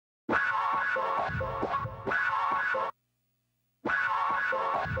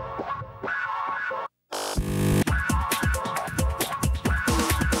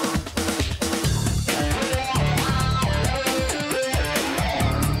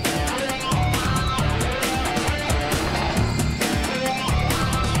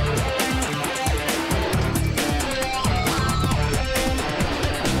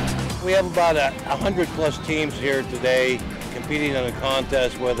have about 100+ teams here today competing in a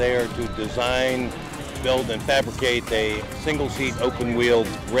contest where they are to design, build, and fabricate a single-seat, open-wheeled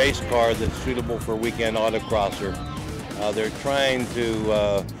race car that's suitable for weekend autocrosser. They're trying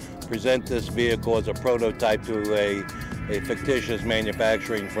to present this vehicle as a prototype to a fictitious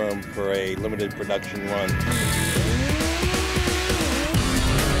manufacturing firm for a limited production run.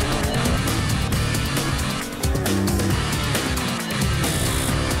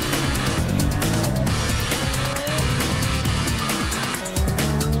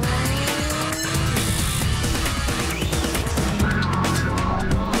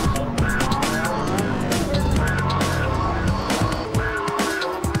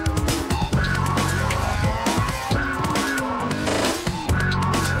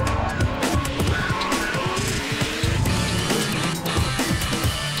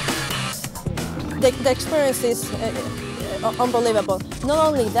 The experience is unbelievable. Not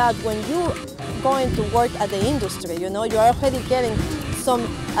only that, when you're going to work at the industry, you know, you're already getting some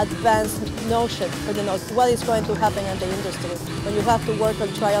advanced notion for what is going to happen at the industry. When you have to work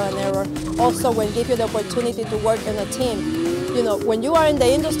on trial and error. Also, when give you the opportunity to work in a team. You know, when you are in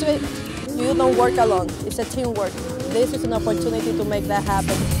the industry, you don't work alone. It's a teamwork. This is an opportunity to make that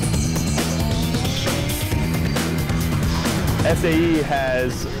happen. SAE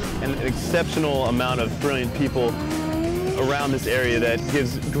has an exceptional amount of brilliant people around this area that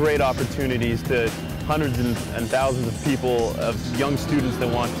gives great opportunities to hundreds and thousands of people, of young students that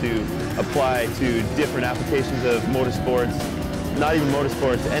want to apply to different applications of motorsports, not even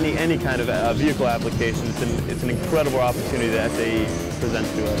motorsports, any kind of vehicle application. It's an incredible opportunity that SAE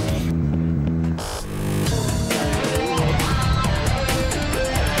presents to us.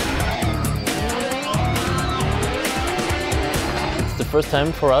 The first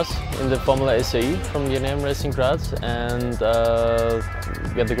time for us in the Formula SAE from the NM Racing Graz, and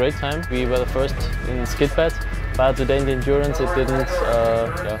we had a great time. We were the first in skid pad, but today in the endurance it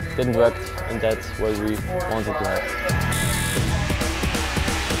didn't work in that way we wanted to have.